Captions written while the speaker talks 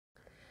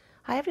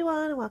Hi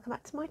everyone and welcome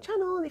back to my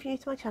channel, and if you're new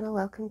to my channel,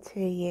 welcome to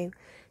you.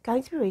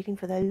 Going to be reading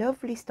for the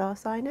lovely star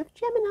sign of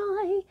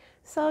Gemini.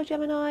 So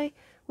Gemini,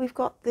 we've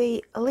got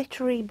the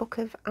literary book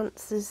of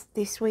answers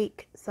this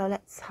week, so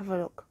let's have a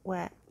look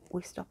where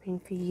we're stopping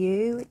for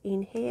you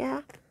in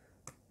here.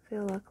 I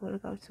feel like I want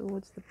to go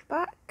towards the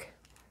back.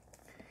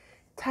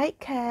 Take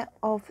care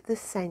of the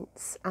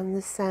scents and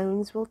the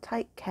sounds will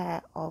take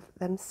care of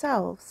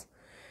themselves.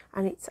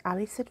 And it's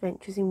Alice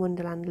Adventures in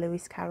Wonderland,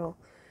 Lewis Carroll.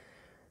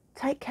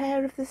 Take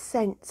care of the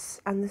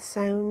scents and the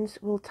sounds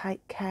will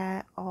take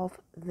care of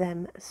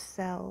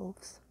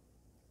themselves.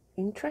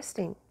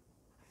 Interesting.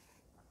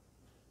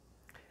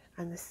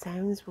 And the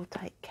sounds will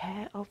take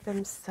care of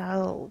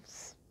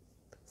themselves.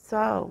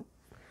 So,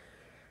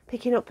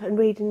 picking up and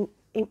reading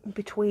in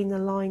between the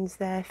lines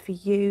there for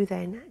you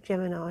then,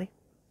 Gemini.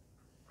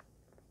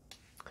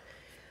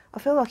 I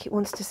feel like it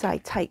wants to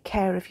say take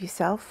care of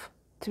yourself.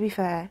 To be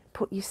fair,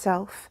 put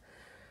yourself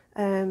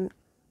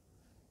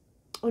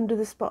under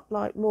the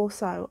spotlight more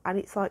so, and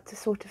it's like to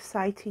sort of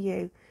say to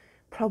you,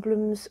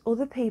 problems,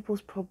 other people's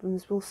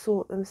problems will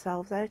sort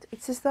themselves out.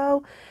 It's as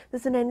though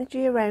there's an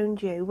energy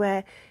around you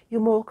where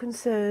you're more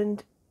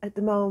concerned at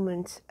the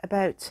moment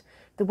about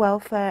the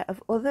welfare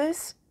of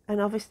others and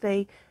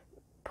obviously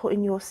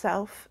putting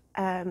yourself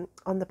on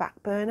the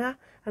back burner,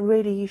 and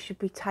really you should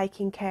be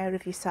taking care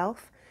of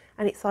yourself.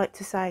 And it's like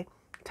to say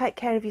take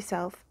care of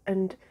yourself,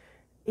 and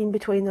in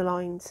between the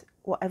lines,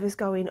 whatever's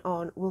going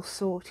on will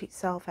sort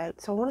itself out.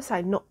 So I want to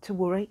say not to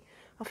worry.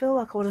 I feel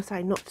like I want to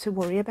say not to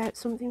worry about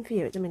something for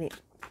you at the minute.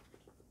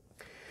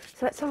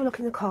 So let's have a look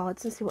in the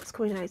cards and see what's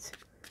coming out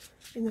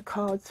in the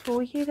cards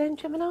for you then,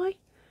 Gemini.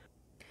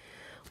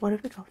 What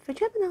have we got for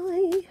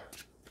Gemini?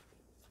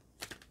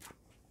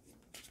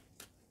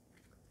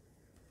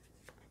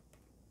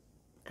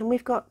 And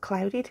we've got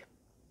clouded,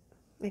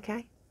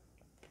 okay?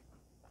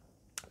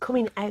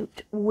 Coming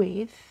out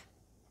with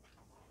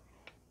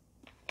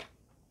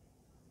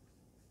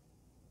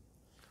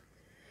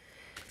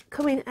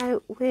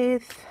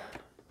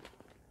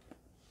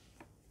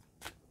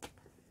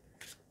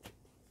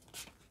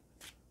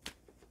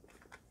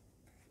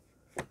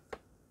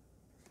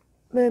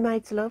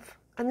mermaid's love.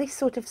 And this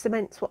sort of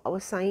cements what I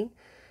was saying.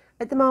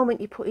 At the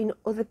moment you're putting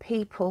other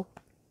people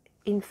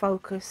in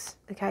focus,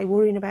 okay,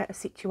 worrying about a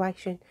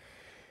situation.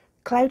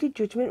 Clouded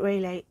judgment,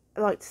 really. I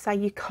like to say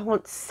you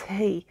can't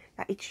see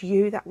that it's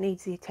you that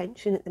needs the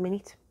attention at the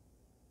minute.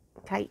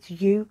 Okay, it's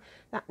you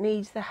that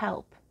needs the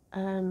help.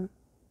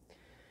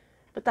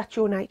 But that's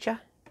your nature.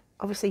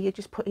 Obviously you're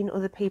just putting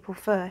other people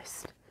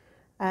first,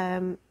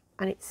 and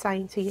it's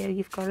saying to you,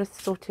 you've got to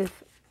sort of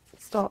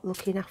start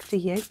looking after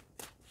you.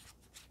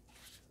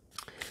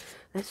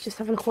 Let's just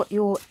have a look what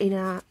your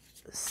inner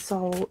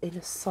soul,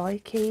 inner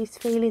psyche is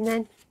feeling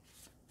then.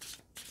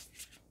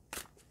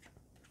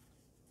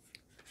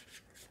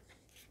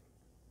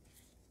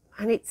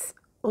 And it's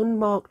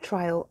unmarked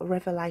trail,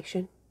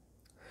 revelation.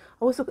 I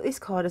always look at this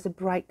card as a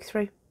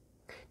breakthrough.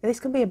 Now this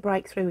can be a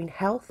breakthrough in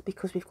health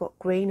because we've got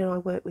green and I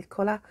work with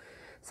colour.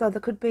 So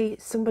there could be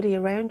somebody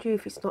around you,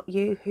 if it's not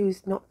you,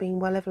 who's not been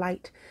well of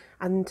late,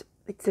 and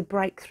it's a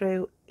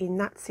breakthrough in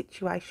that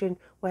situation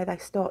where they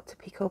start to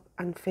pick up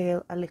and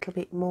feel a little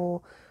bit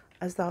more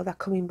as though they're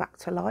coming back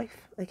to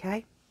life,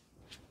 okay?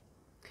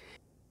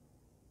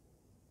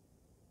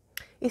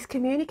 It's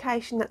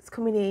communication that's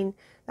coming in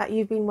that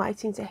you've been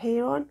waiting to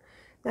hear on.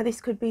 Now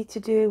this could be to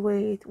do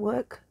with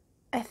work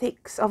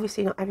ethics.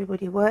 Obviously not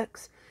everybody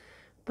works,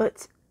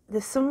 but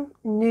there's some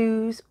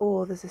news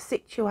or there's a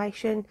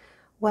situation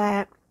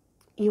where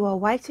you are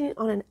waiting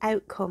on an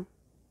outcome.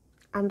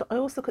 And I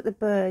always look at the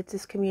birds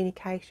as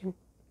communication.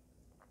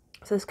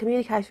 So there's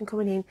communication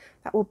coming in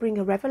that will bring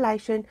a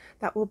revelation,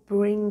 that will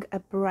bring a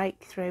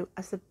breakthrough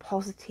as a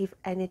positive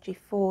energy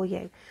for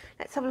you.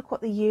 Let's have a look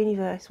what the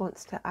universe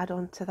wants to add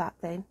on to that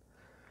then.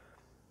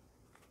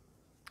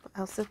 What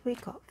else have we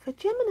got for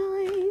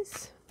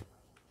Geminis?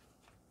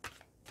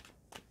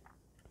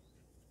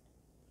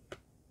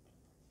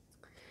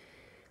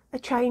 A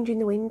change in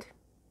the wind.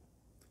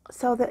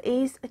 So there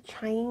is a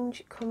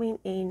change coming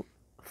in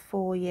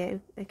for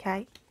you,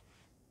 okay?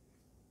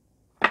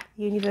 The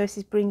universe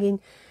is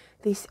bringing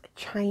this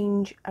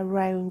change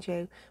around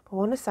you. But I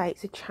want to say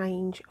it's a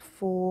change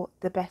for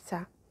the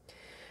better.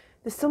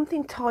 There's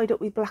something tied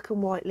up with black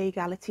and white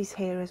legalities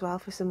here as well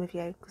for some of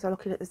you, because I'm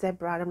looking at the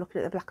zebra and I'm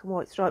looking at the black and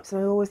white stripes,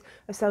 and I always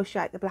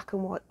associate the black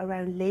and white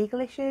around legal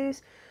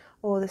issues,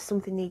 or there's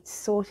something needs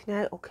sorting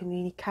out, or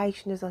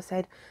communication, as I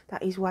said,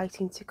 that is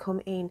waiting to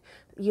come in.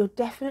 You're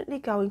definitely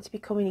going to be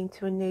coming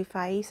into a new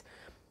phase.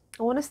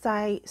 I want to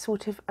say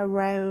sort of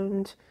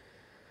around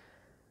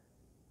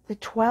the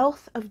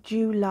 12th of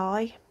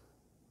July.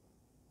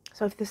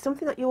 So if there's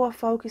something that you are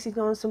focusing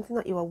on, something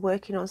that you are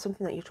working on,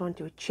 something that you're trying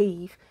to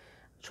achieve,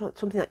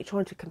 something that you're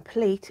trying to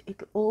complete,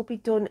 it'll all be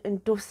done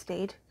and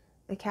dusted,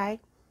 okay,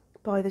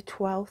 by the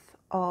 12th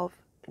of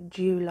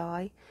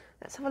July.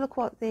 Let's have a look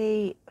what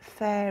the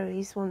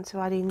fairies want to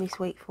add in this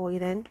week for you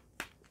then.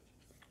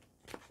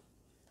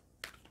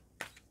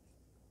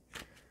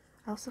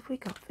 What else have we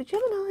got for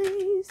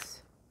Geminis?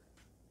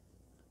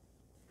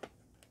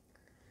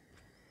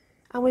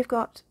 And we've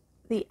got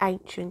the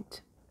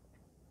Ancient.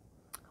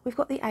 We've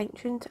got the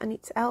Ancient and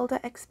its elder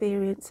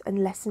experience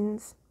and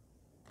lessons.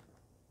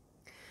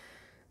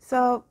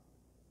 So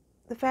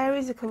the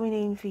fairies are coming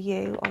in for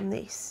you on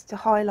this to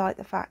highlight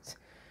the fact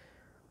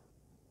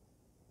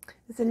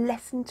there's a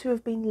lesson to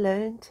have been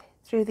learned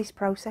through this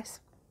process.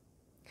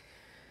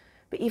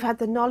 But you've had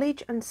the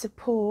knowledge and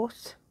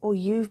support, or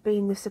you've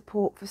been the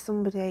support for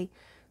somebody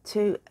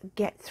to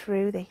get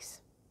through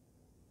this.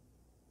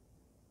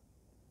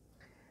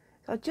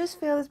 So I just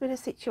feel there's been a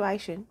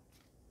situation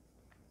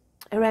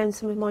around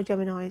some of my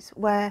Geminis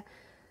where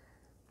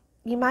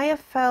you may have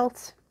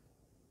felt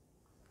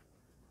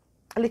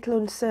a little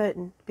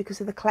uncertain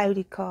because of the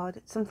clouded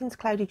card. Something's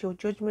clouded your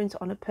judgment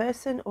on a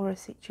person or a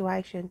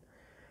situation.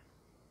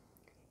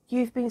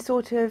 You've been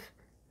sort of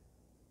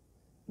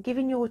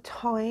giving your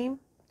time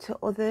to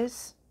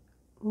others,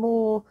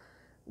 more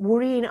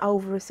worrying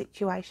over a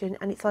situation,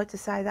 and it's like to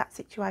say that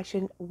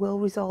situation will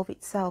resolve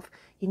itself.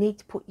 You need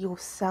to put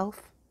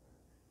yourself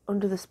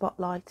under the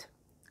spotlight.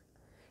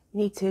 You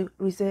need to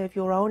reserve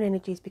your own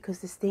energies because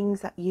there's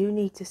things that you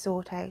need to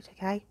sort out,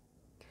 okay?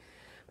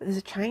 But there's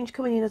a change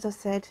coming in, as I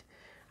said,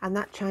 and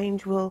that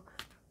change will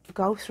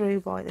go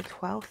through by the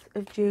 12th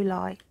of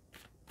July.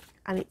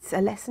 And it's a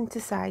lesson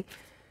to say,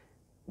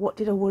 what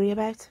did I worry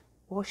about?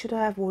 Why should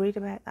I have worried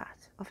about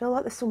that? I feel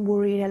like there's some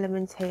worrying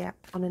element here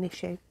on an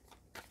issue.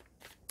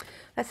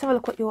 Let's have a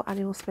look what your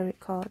animal spirit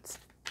cards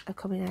are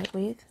coming out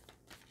with.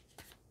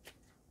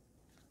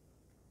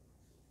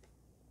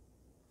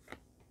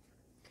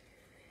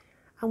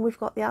 And we've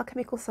got the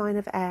alchemical sign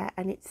of air,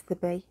 and it's the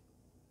bee.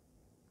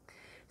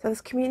 So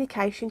there's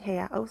communication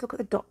here. I always look at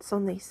the dots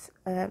on this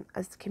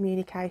as the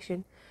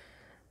communication.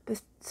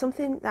 There's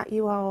something that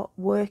you are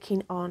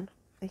working on,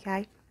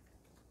 okay?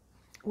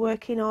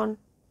 Working on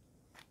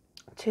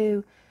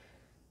to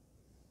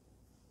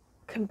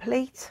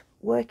complete,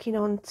 working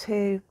on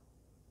to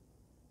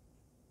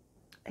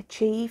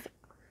achieve,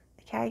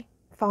 okay?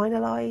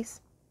 Finalise.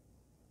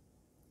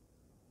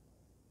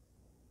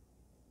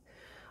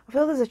 I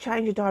feel there's a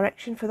change of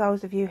direction for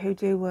those of you who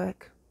do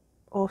work,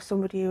 or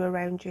somebody who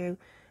around you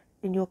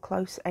in your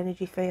close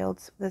energy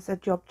fields. There's a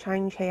job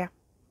change here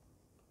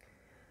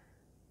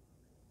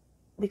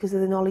because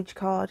of the knowledge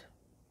card.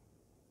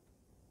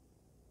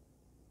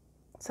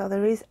 So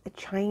there is a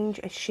change,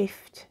 a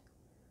shift,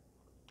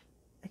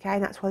 okay,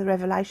 and that's why the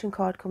revelation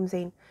card comes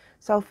in.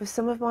 So for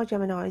some of my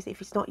Geminis, if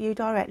it's not you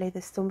directly,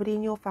 there's somebody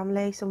in your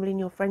family, somebody in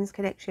your friends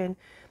connection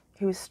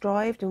who has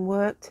strived and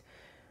worked,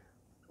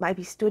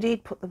 maybe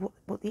studied, put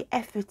the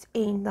effort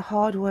in, the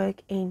hard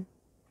work in,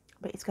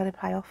 but it's going to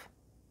pay off.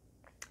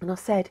 And I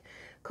said,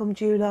 come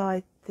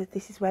July, that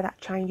this is where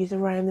that changes,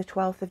 around the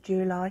 12th of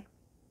July.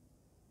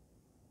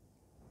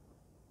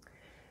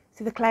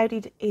 So the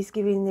clouded is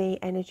giving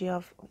the energy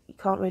of you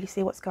can't really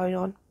see what's going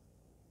on.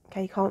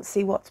 Okay, you can't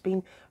see what's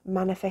been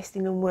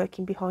manifesting and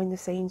working behind the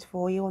scenes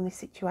for you on this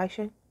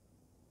situation.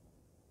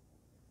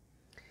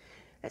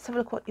 Let's have a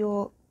look what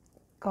your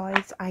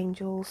guides,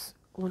 angels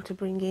want to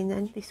bring in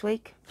then this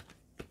week.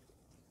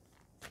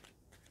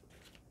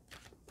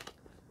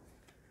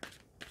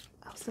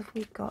 What else have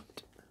we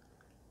got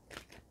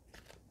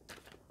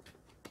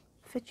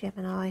for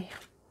Gemini?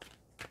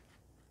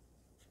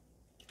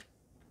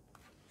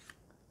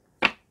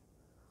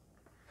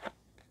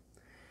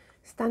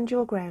 Stand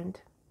your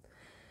ground.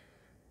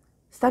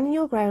 Standing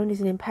your ground is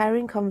an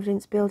empowering,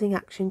 confidence building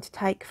action to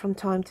take from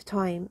time to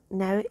time.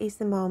 Now is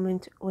the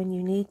moment when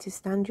you need to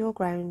stand your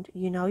ground.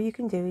 You know you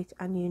can do it,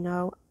 and you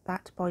know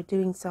that by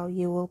doing so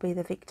you will be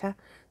the victor.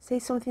 See,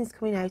 something's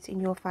coming out in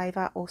your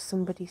favour or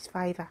somebody's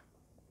favour.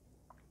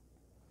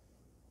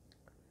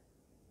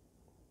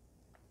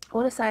 I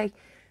want to say,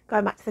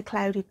 going back to the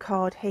clouded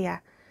card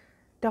here,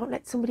 don't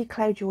let somebody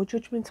cloud your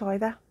judgment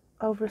either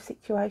over a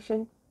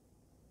situation.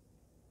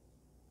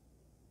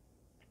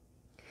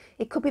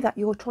 It could be that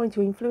you're trying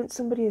to influence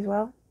somebody as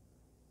well.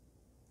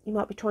 You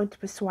might be trying to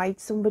persuade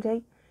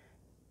somebody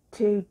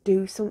to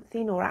do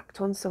something or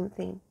act on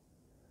something.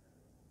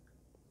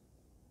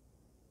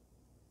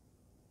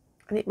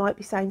 And it might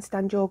be saying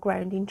stand your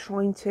ground in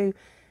trying to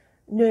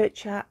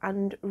nurture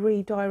and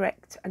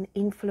redirect and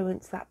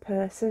influence that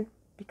person,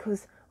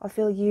 because I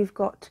feel you've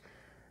got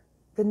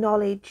the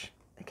knowledge,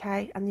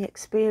 okay, and the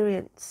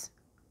experience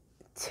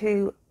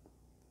to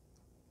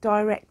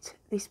direct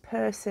this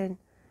person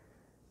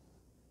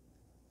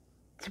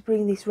to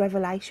bring this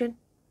revelation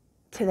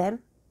to them.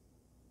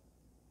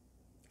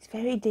 It's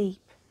very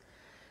deep.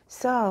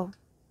 So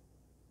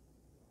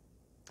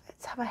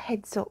let's have a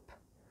heads up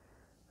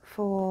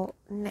for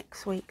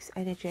next week's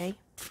energy.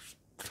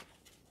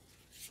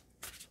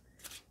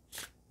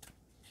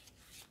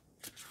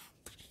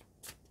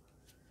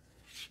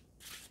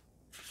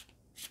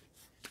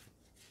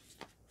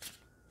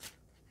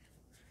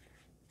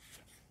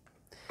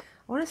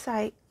 I want to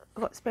say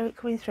I've got spirit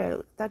coming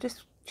through. They're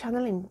just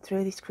channeling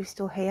through this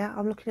crystal here.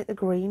 I'm looking at the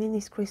green in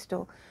this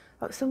crystal.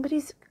 Like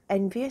somebody's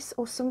envious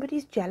or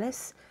somebody's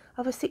jealous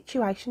of a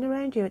situation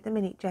around you at the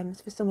minute,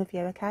 gems, for some of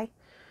you, okay?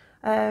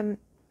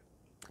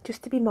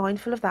 Just to be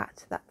mindful of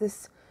that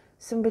there's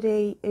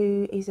somebody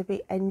who is a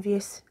bit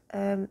envious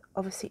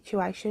of a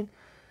situation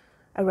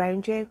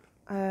around you,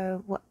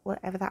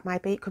 whatever that may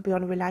be. It could be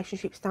on a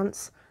relationship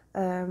stance.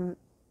 There's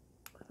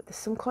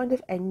some kind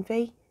of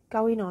envy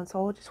going on,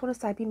 so I just want to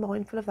say be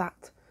mindful of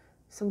that.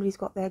 Somebody's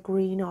got their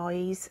green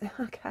eyes,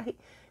 okay,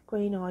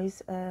 green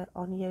eyes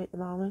on you at the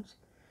moment.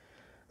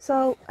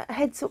 So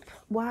heads up,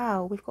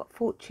 wow, we've got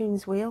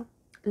Fortune's Wheel,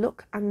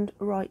 luck and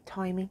right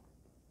timing.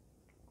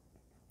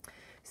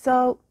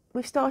 So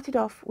we've started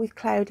off with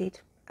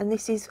clouded, and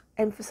this is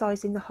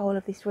emphasising the whole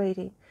of this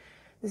reading.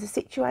 There's a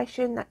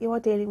situation that you are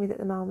dealing with at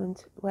the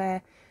moment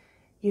where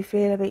you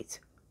feel a bit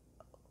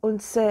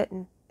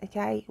uncertain,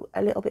 okay,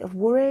 a little bit of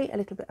worry, a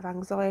little bit of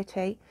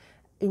anxiety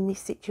in this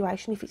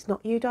situation. If it's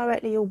not you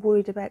directly, you're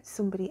worried about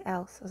somebody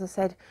else. As I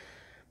said,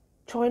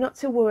 try not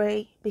to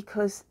worry,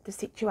 because the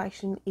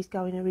situation is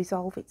going to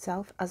resolve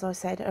itself, as I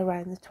said,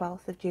 around the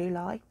 12th of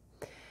July.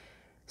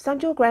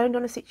 Stand your ground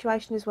on a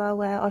situation as well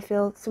where I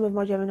feel some of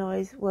my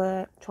Geminis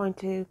were trying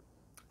to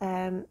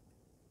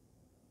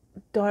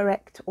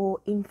direct or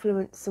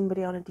influence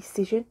somebody on a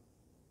decision,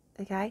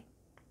 okay,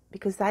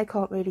 because they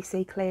can't really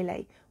see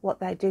clearly what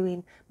they're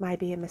doing may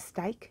be a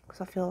mistake,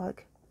 because I feel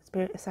like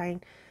Spirit is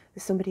saying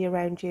there's somebody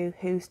around you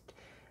who's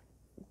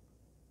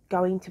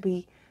going to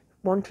be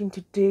wanting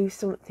to do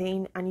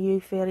something and you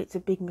feel it's a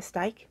big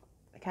mistake,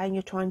 okay, and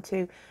you're trying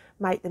to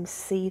make them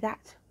see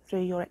that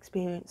through your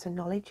experience and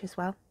knowledge as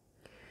well.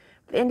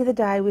 At the end of the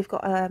day, we've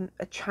got a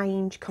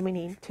change coming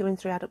in. 2 and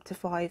 3 add up to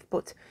 5,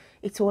 but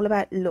it's all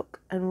about luck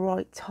and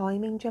right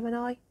timing,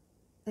 Gemini,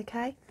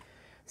 okay.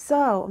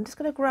 So I'm just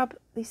going to grab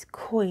this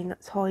coin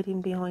that's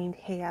hiding behind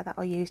here that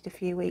I used a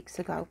few weeks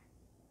ago,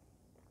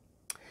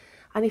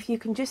 and if you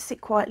can just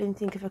sit quietly and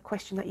think of a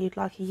question that you'd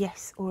like a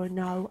yes or a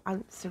no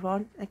answer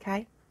on,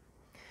 okay.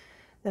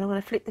 Then I'm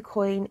going to flip the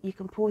coin. You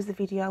can pause the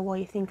video while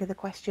you think of the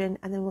question,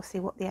 and then we'll see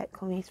what the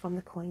outcome is from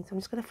the coin. So I'm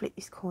just going to flip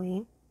this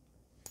coin.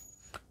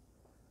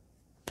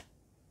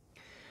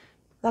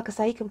 Like I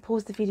say, you can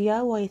pause the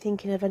video while you're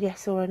thinking of a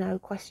yes or a no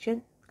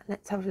question, and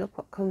let's have a look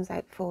what comes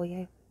out for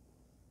you.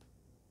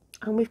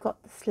 And we've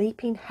got the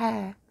sleeping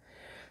hare.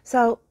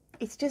 So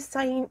it's just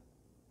saying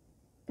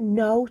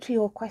no to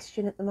your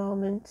question at the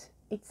moment.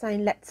 It's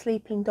saying let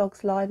sleeping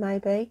dogs lie,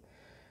 maybe.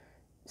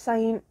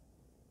 Saying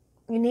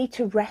you need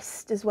to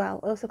rest as well.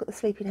 I also got the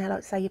sleeping hare,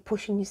 like say you're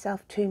pushing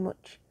yourself too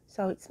much.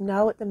 So it's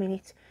no at the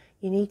minute.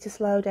 You need to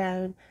slow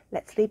down.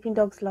 Let sleeping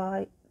dogs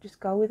lie. Just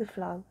go with the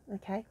flow,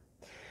 okay?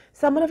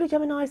 So my lovely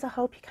Geminis, I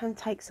hope you can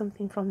take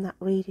something from that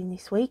reading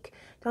this week.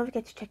 Don't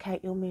forget to check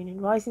out your moon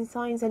and rising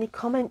signs. Any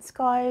comments,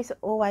 guys,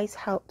 always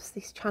helps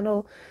this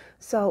channel.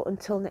 So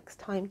until next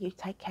time, you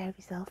take care of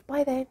yourself.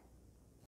 Bye then.